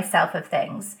remind myself of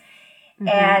things. Mm-hmm.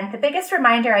 And the biggest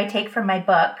reminder I take from my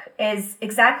book is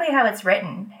exactly how it's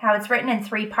written in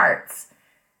 3 parts.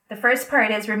 The first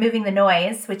part is removing the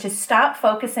noise, which is stop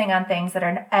focusing on things that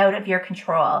are out of your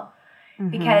control. Mm-hmm.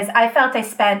 Because I felt I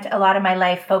spent a lot of my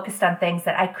life focused on things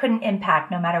that I couldn't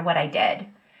impact no matter what I did.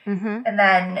 Mm-hmm. And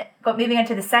then moving on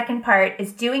to the second part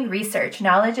is doing research.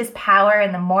 Knowledge is power.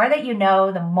 And the more that you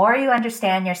know, the more you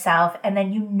understand yourself. And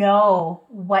then you know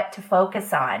what to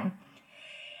focus on.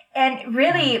 And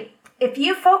really, if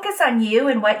you focus on you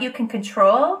and what you can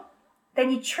control, then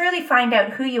you truly find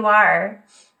out who you are.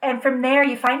 And from there,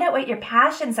 you find out what your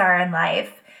passions are in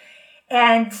life.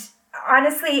 And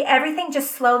honestly, everything just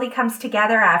slowly comes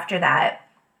together after that.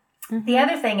 Mm-hmm. The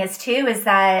other thing is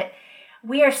that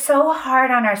we are so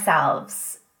hard on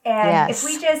ourselves. And if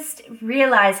we just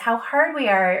realize how hard we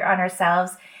are on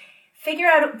ourselves, figure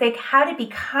out like how to be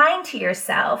kind to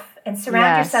yourself and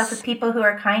surround yourself with people who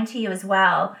are kind to you as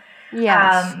well.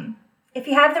 Yes. If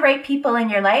you have the right people in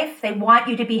your life, they want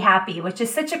you to be happy, which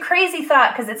is such a crazy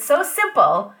thought because it's so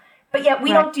simple, but yet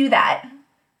we don't do that.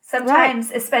 Sometimes,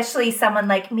 especially someone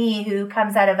like me who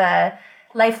comes out of a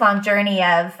lifelong journey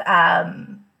of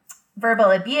verbal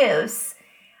abuse,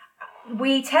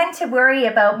 we tend to worry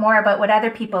more about what other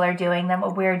people are doing than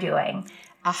what we're doing.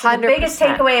 100%. So the biggest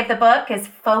takeaway of the book is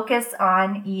focus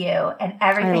on you, and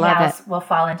everything else will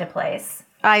fall into place.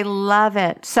 I love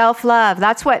it. Self-love.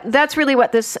 That's really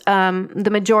what this, the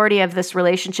majority of this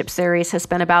relationship series has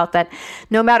been about, that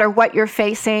no matter what you're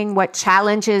facing, what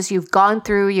challenges you've gone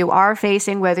through, you are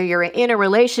facing, whether you're in a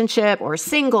relationship or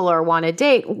single or want to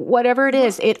date, whatever it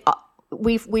is,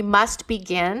 we must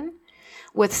begin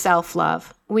with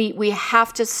self-love. We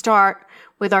have to start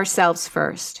with ourselves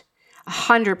first.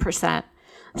 100%.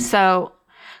 So,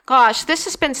 gosh, this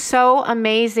has been so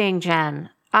amazing,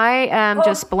 Jen. I am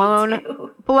just blown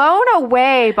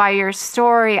away by your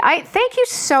story. I thank you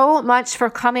so much for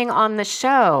coming on the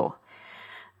show.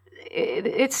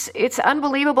 It's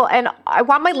unbelievable. And I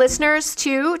want my listeners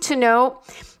to know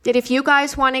that if you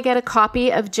guys want to get a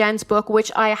copy of Jen's book,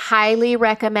 which I highly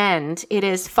recommend, it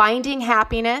is Finding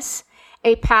Happiness,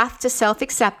 A Path to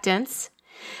Self-Acceptance.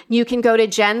 You can go to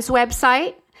Jen's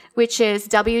website, which is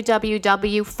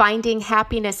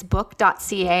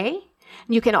www.findinghappinessbook.ca.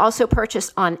 You can also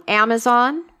purchase on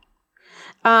Amazon.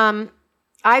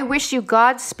 I wish you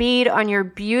Godspeed on your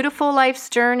beautiful life's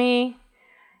journey.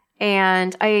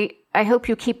 And I hope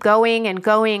you keep going and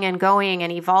going and going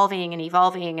and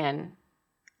evolving and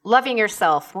loving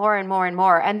yourself more and more and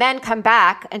more. And then come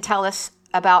back and tell us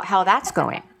about how that's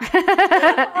going.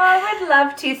 I would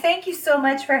love to. Thank you so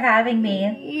much for having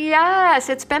me. Yes,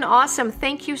 it's been awesome.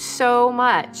 Thank you so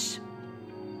much.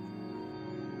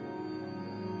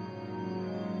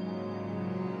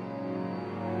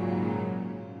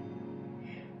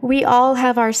 We all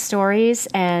have our stories,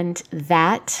 and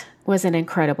that was an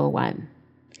incredible one.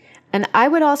 And I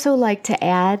would also like to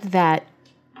add that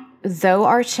though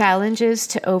our challenges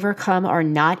to overcome are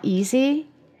not easy,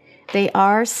 they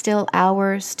are still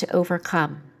ours to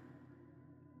overcome.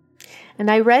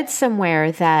 And I read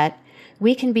somewhere that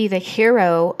we can be the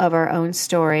hero of our own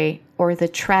story or the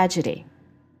tragedy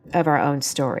of our own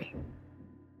story.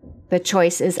 The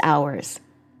choice is ours.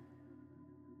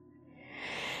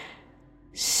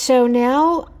 So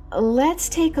now let's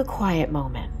take a quiet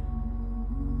moment.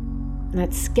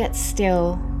 Let's get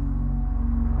still.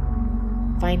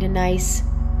 Find a nice,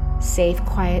 safe,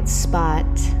 quiet spot.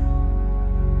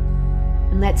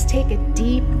 And let's take a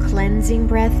deep cleansing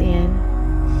breath in.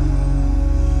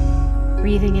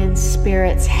 Breathing in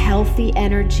Spirit's healthy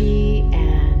energy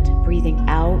and breathing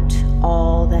out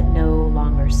all that no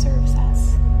longer serves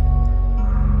us.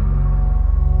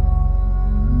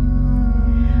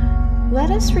 Let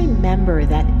us remember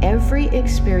that every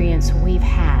experience we've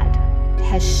had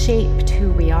has shaped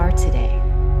who we are today.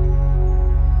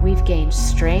 We've gained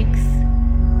strength,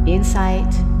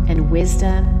 insight, and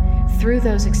wisdom through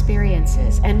those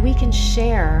experiences, and we can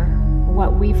share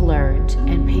what we've learned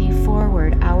and pay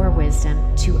forward our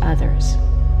wisdom to others.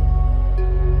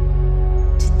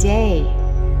 Today,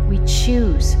 we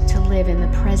choose to live in the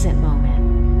present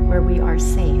moment where we are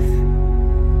safe.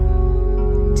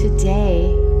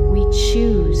 Today, we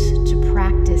choose to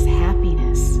practice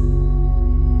happiness.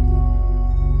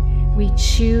 We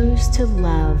choose to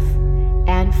love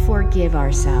and forgive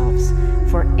ourselves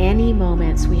for any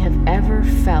moments we have ever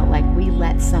felt like we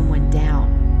let someone down,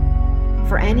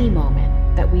 for any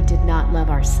moment that we did not love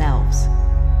ourselves.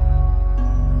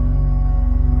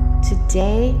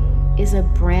 Today is a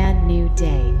brand new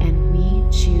day, and we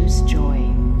choose joy.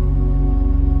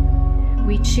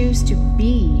 We choose to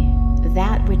be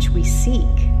that which we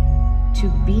seek, to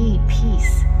be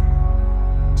peace,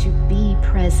 to be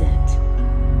present,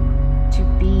 to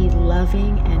be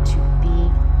loving, and to be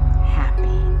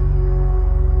happy.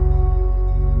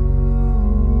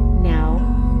 Now,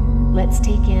 let's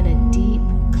take in a deep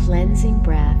cleansing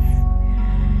breath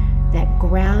that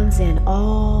grounds in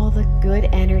all the good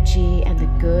energy and the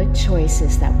good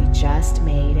choices that we just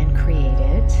made and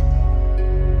created.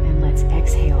 And let's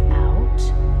exhale out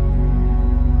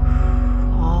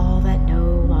all that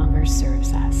no longer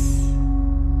serves us.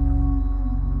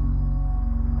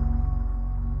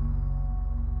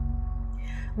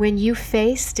 When you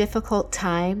face difficult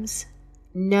times,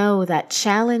 know that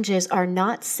challenges are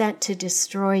not sent to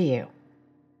destroy you.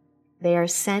 They are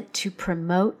sent to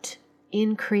promote,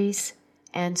 increase,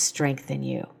 and strengthen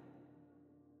you.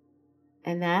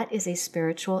 And that is a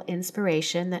spiritual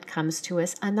inspiration that comes to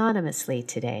us anonymously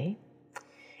today.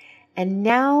 And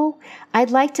now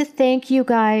I'd like to thank you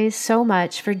guys so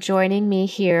much for joining me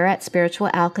here at Spiritual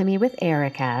Alchemy with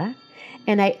Erica.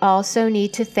 And I also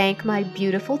need to thank my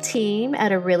beautiful team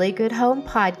at A Really Good Home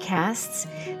Podcasts.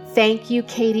 Thank you,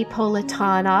 Katie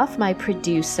Politanoff, my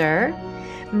producer,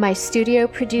 my studio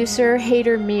producer,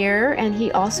 Hader Mir, and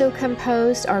he also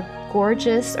composed our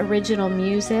gorgeous original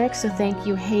music. So thank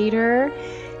you, Hader.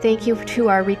 Thank you to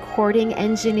our recording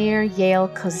engineer,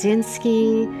 Yael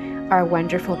Kozinski, our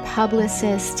wonderful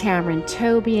publicist, Tamron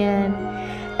Tobian,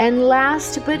 and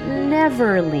last but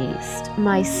never least,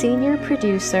 my senior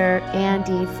producer,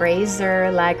 Andy Fraser,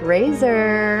 like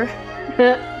Razor.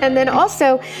 And then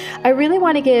also, I really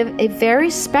want to give a very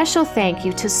special thank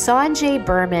you to Sanjay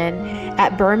Berman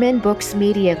at Berman Books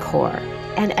Media Corps.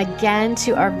 And again,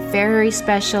 to our very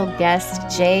special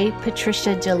guest, J.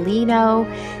 Patricia Gelino.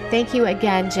 Thank you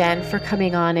again, Jen, for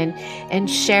coming on and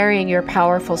sharing your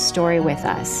powerful story with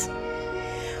us.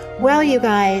 Well, you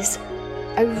guys,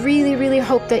 I really, really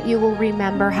hope that you will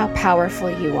remember how powerful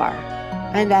you are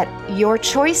and that your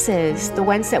choices, the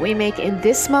ones that we make in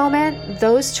this moment,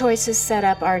 those choices set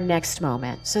up our next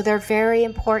moment. So they're very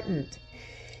important.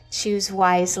 Choose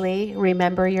wisely,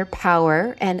 remember your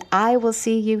power, and I will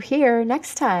see you here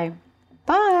next time.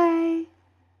 Bye.